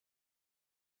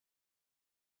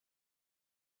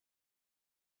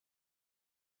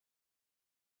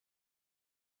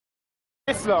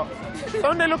This lot.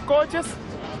 Don't they look gorgeous?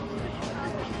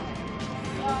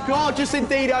 Gorgeous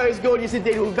indeed, oh, it's gorgeous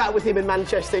indeed. We'll be back with him in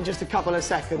Manchester in just a couple of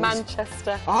seconds.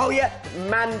 Manchester. Oh, yeah,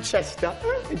 Manchester.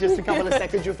 In just a couple of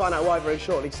seconds, you'll find out why very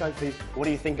shortly. Sophie, what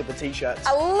do you think of the T-shirts?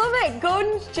 I love it.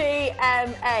 Gunge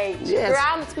GMH. Yes.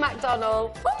 Grant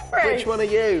McDonald Humphrey. Which one are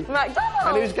you? McDonald.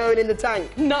 And who's going in the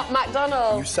tank? Not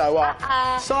McDonald. You so are.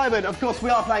 Simon, of course, we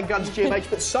are playing Gunge GMH,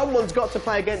 but someone's got to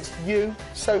play against you,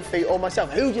 Sophie, or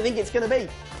myself. Who do you think it's going to be?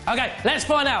 OK, let's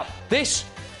find out. This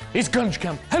is Gunge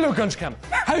Cam. Hello, Gunge Cam.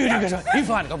 How you doing, guys? You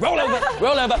fine? Go roll over,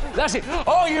 roll over. That's it.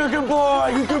 Oh, you're a good boy.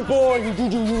 You're a good boy. You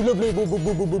lovely.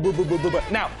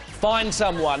 Now, find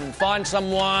someone. Find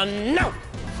someone. No.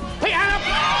 Put your hand up.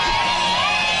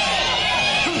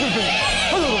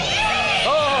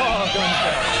 Oh, Gunge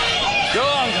Cam. Go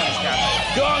on, Gunge Cam.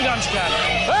 Go on, Gunge Cam.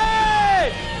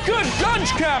 Hey! Good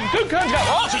Gunge Cam. Good Gunge Cam.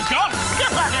 Oh, she's gone.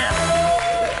 Get back here.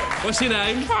 What's your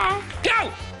name?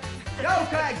 Go! Go,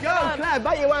 Claire, go, Claire,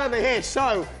 make your way over here.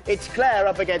 So, it's Claire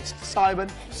up against Simon,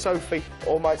 Sophie,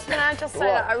 or myself. Can I just say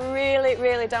that I really,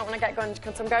 really don't want to get Gunge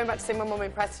because I'm going back to see my mum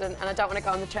in Preston and I don't want to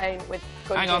go on the train with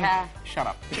Gunge hair. Shut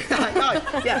up. No,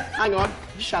 yeah, hang on.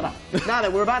 Shut up. Now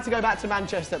then, we're about to go back to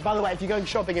Manchester. By the way, if you're going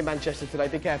shopping in Manchester today,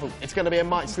 be careful. It's going to be a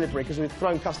mite slippery because we've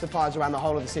thrown custard pies around the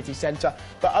whole of the city centre.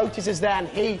 But Otis is there and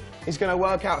he is going to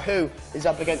work out who is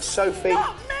up against Sophie,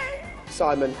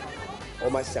 Simon,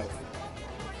 or myself.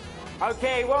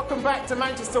 OK, welcome back to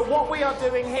Manchester. What we are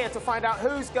doing here to find out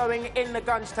who's going in the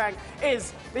Gunge tank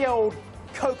is the old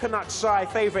coconut shy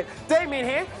favourite. Damien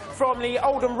here from the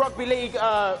Oldham Rugby League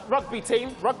rugby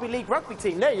team.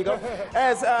 There you go.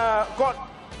 Has got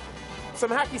some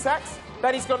hacky sacks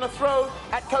that he's going to throw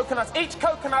at coconuts. Each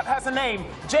coconut has a name.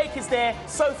 Jake is there,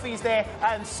 Sophie's there,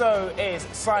 and so is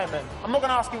Simon. I'm not going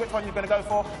to ask you which one you're going to go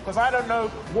for because I don't know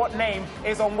what name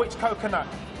is on which coconut.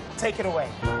 Take it away.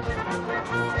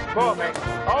 Go on, mate.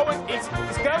 Oh, he's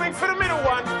going for the middle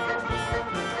one.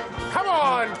 Come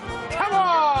on. Come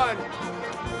on.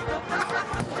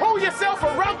 Call yourself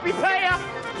a rugby player.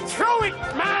 Throw it,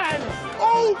 man.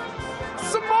 Oh,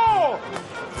 some more.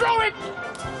 Throw it.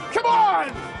 Come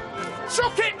on.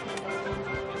 Chuck it.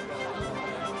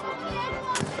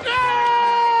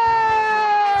 Yay!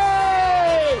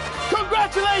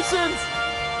 Congratulations.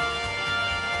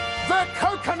 The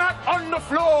coconut on the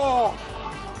floor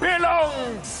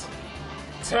belongs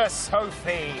to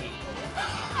Sophie.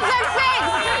 That's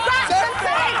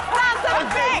a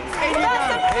fix! Here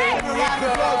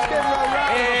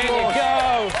you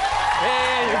go.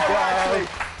 Here you go.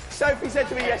 Sophie said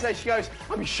to me yesterday, she goes,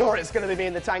 I'm sure it's going to be me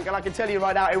in the tank, and I can tell you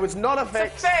right now, it was not a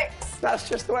fix. It's a fix. That's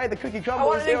just the way the cookie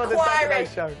crumbles here on the Saturday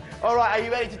show. All right, are you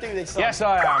ready to do this? Simon? Yes,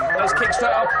 I am. Let's kick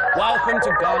straight off. Welcome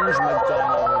to Gunge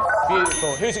McDonald.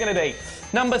 Beautiful. Who's it going to be?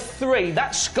 Number 3,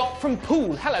 that's Scott from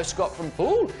Poole. Hello, Scott from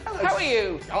Poole. Hello, how are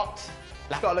you? Scott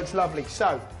looks lovely.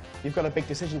 So, you've got a big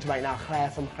decision to make now. Claire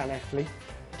from Llanelli.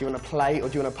 Do you want to play or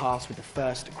do you want to pass with the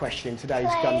first question in today's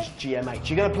Gunge GMH?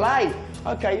 You're going to play.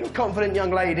 OK, you're a confident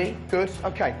young lady. Good.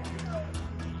 OK.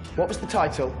 What was the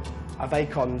title of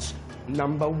Akon's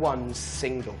 #1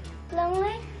 single?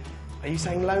 Lonely? Are you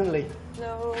saying Lonely?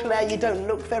 No. Claire, you don't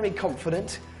look very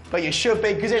confident, but you should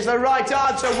be because it's the right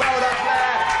answer. Well done,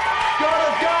 Claire. Got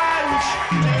a Gunge.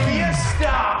 Do your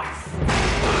stuff.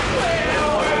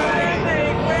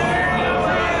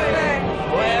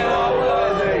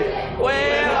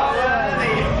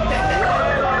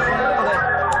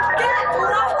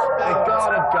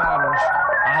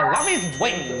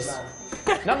 Wings.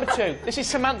 Number 2, this is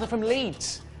Samantha from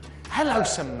Leeds. Hello,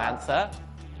 Samantha.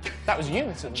 That was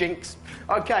you, Samantha. Jinx.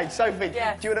 OK, Sophie,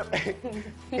 Yes. do you want to...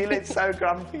 You look so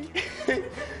grumpy.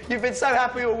 You've been so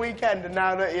happy all weekend and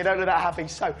now you don't look that happy.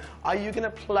 So, are you going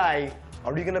to play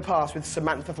or are you going to pass with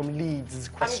Samantha from Leeds'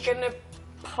 question? I'm going to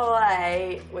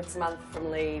play with Samantha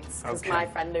from Leeds because my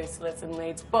friend who lives in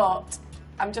Leeds, but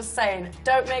I'm just saying,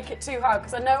 don't make it too hard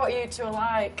because I know what you two are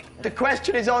like. The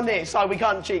question is on here, so we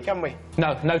can't cheat, can we?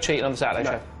 No cheating on the Saturday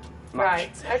show.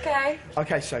 Right, OK.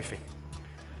 OK, Sophie.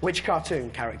 Which cartoon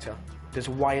character does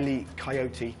Wile E.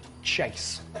 Coyote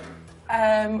chase?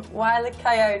 Wile E.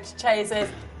 Coyote chases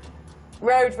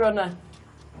Roadrunner.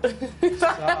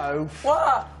 So...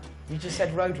 What? You just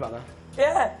said Roadrunner?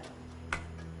 Yeah.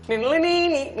 Is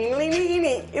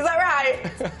that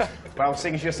right? Well,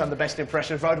 seeing as you've done the best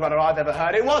impression of Roadrunner I've ever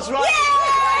heard, it was right!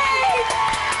 Yay!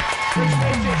 Which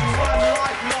means it's 1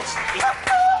 life lost.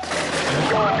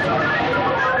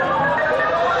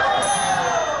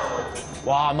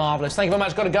 Wow, marvellous. Thank you very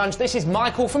much, Got a Gunge. This is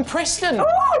Michael from Preston.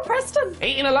 Ooh, Oh, Preston.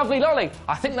 Eating a lovely lolly.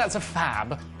 I think that's a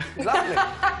fab. Lovely.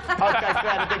 OK,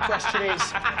 Claire, the big question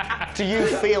is, do you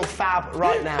feel fab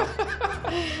right now?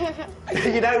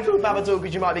 You don't feel fab at all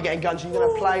because you might be getting guns. You're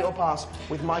going to play or pass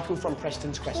with Michael from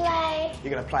Preston's question. Play.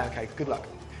 You're going to play, OK, good luck.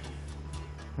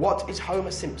 What is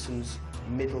Homer Simpson's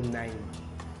middle name?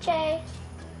 Jay.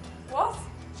 What?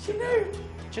 She knew. Do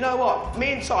you know what?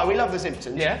 Me and Ty, we love The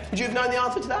Simpsons. Yeah. Would you have known the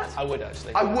answer to that? I would,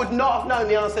 actually. I would not have known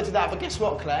the answer to that, but guess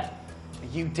what, Claire?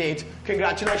 You did.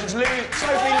 Congratulations, Sophie loses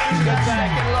her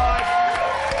second life.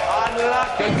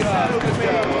 Unlucky Sophie.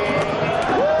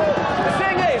 The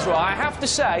thing is, right, I have to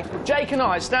say, Jake and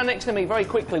I, stand next to me very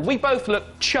quickly, we both look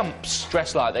chumps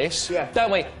dressed like this, Yeah.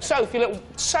 don't we? Sophie, you look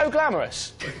so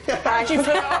glamorous. How'd you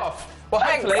pull it off? Well,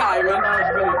 Thanks, hopefully, Simon.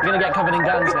 you're going to get covered in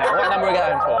guns now. What number are we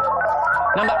going for?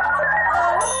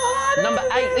 Number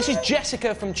 8. This is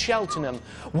Jessica from Cheltenham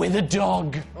with a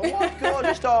dog. Oh my God,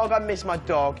 this dog. I miss my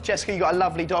dog. Jessica, you got a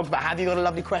lovely dog, but have you got a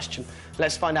lovely question?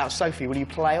 Let's find out. Sophie, will you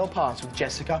play or pass with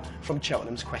Jessica from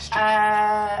Cheltenham's question?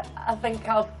 I think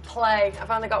I'll play.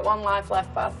 I've only got one life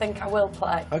left, but I think I will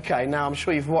play. OK, now I'm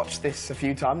sure you've watched this a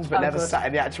few times, but Oh, never good. sat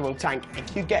in the actual tank.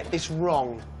 If you get this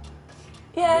wrong,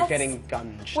 Yes. you're getting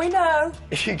gunged. We know.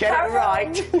 If you get Carry it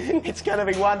right, it's going to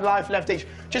be one life left each.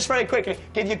 Just very quickly,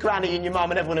 give your granny and your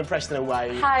mum and everyone in Preston a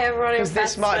wave. Hi, everyone in Because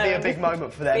this might be a Preston. big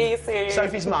moment for them. Be soon.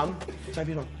 Sophie's mum,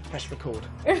 press record.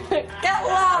 Get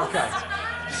lost. OK.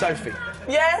 Sophie,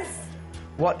 Yes.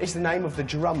 what is the name of the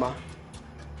drummer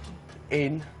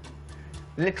in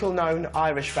little-known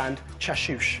Irish band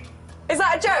Chashoosh? Is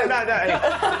that a joke? No, no.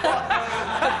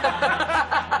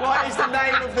 What is the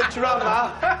name of the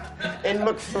drummer in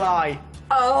McFly?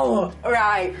 Oh,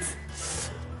 right.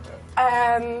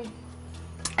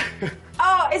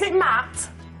 Oh, is it Matt?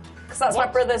 Because that's my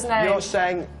brother's name. You're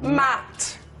saying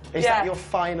Matt. Is Yeah. that your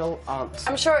final answer?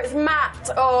 I'm sure it's Matt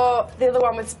or the other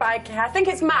one with spiky hair. I think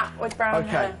it's Matt with brown Okay.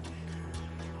 hair.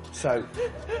 So,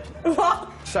 What?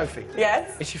 Sophie.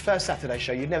 Yes? It's your first Saturday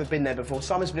show. You've never been there before.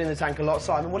 Simon's been in the tank a lot.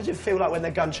 Simon, what does it feel like when the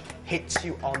gun hits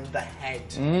you on the head?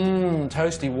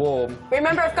 Toasty warm.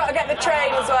 Remember, I've got to get the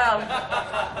train as well.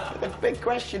 The big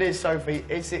question is, Sophie,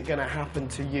 is it going to happen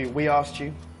to you? We asked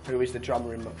you, who is the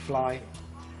drummer in McFly?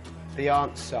 The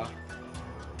answer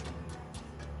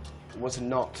was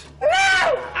not. No!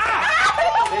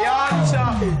 The answer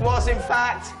was, in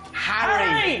fact,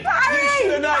 Harry. You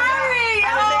should have known Harry! that.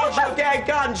 And it means you'll get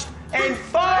gunged in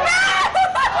 5.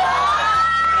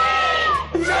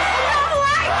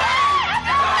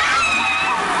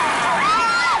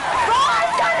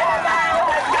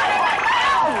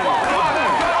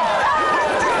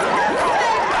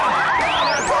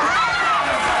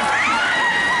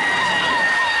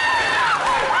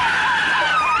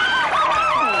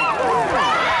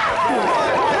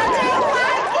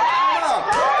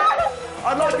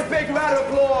 I'd like a big round of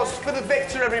applause for the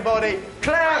victor, everybody.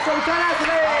 Claire from Clanathley!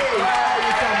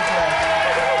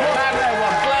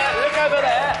 Claire, look over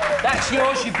there. That's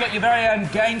yours. You've got your very own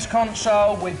games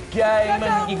console with game,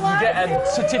 and you can get a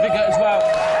certificate as well.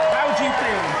 How do you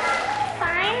feel?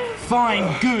 Fine.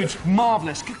 Fine, good,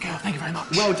 marvellous. Good girl, thank you very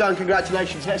much. Well done,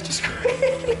 congratulations. Let's just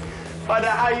find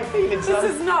out how you're feeling, son.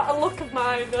 This is not a look of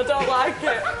mine. I don't like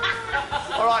it.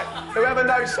 All right, whoever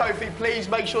knows Sophie, please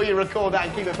make sure you record that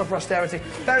and keep it for posterity.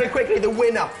 Very quickly, the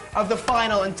winner of the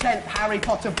final and 10th Harry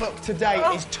Potter book today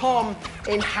is Tom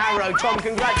in Harrow. Tom,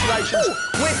 congratulations.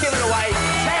 We've given away 10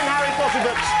 Harry Potter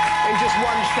books in just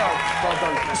one show. Well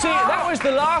done. See, that was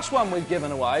the last one we've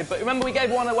given away, but remember we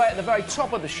gave one away at the very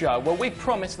top of the show. Well, we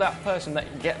promised that person that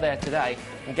you'd get there today,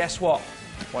 and guess what?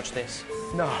 Watch this.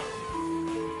 No.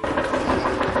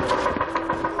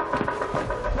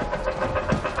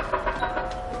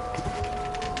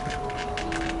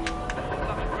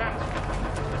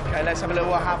 Okay, let's have a look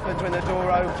what happens when the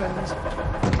door opens.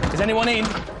 Is anyone in?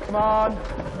 Come on.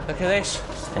 Look at this.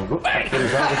 There you go.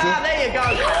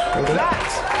 That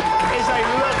is a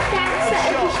look of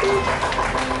shock.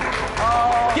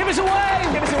 Give us a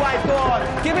wave! Give us a wave, go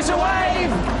on. Give us a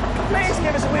wave! Please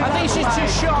give us a wave. I think she's too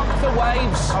shocked for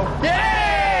waves.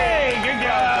 Yay! Good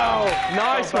girl.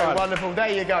 Nice one. Wonderful. There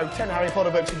you go. 10 Harry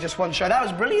Potter books in just one show. That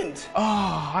was brilliant.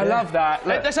 Oh, I love that.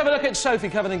 Let's have a look at Sophie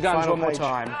covered in guns Final one more page.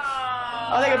 time.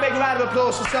 I think a big round of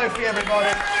applause for Sophie, everybody.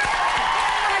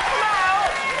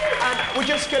 And we're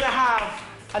just going to have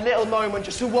a little moment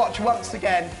just to watch once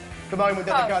again the moment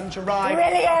that the guns arrive.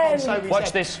 Brilliant. on Sophie's Watch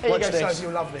head. this, Here watch you go, this. Sophie,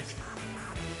 you'll love this.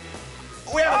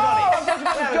 We haven't got it. We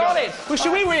haven't Got it. Well,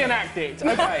 should we reenact it?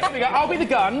 Okay, here we go. I'll be the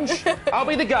Gunge. I'll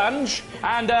be the Gunge,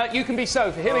 and you can be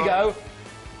Sophie. Here we go.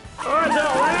 I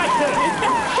don't like it.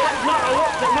 That's not a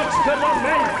look that looks good on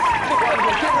me.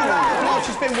 Give her a round of applause.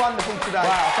 She's been wonderful today.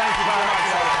 Wow, thank you very much.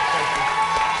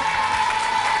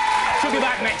 She'll be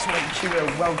back next week. She will.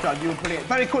 Well done. You were brilliant.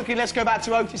 Very quickly, let's go back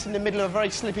to Otis in the middle of a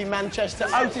very slippy Manchester.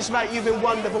 Otis, mate, you've been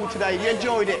wonderful today. You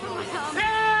enjoyed it? Well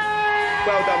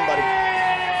done, buddy.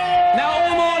 Now, all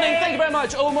morning, thank you very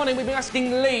much. All morning, we've been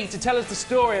asking Lee to tell us the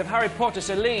story of Harry Potter.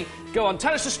 So, Lee, go on,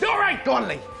 tell us the story. Go on,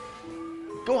 Lee.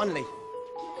 Go on, Lee.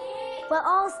 Well,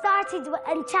 all started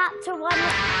in chapter 1.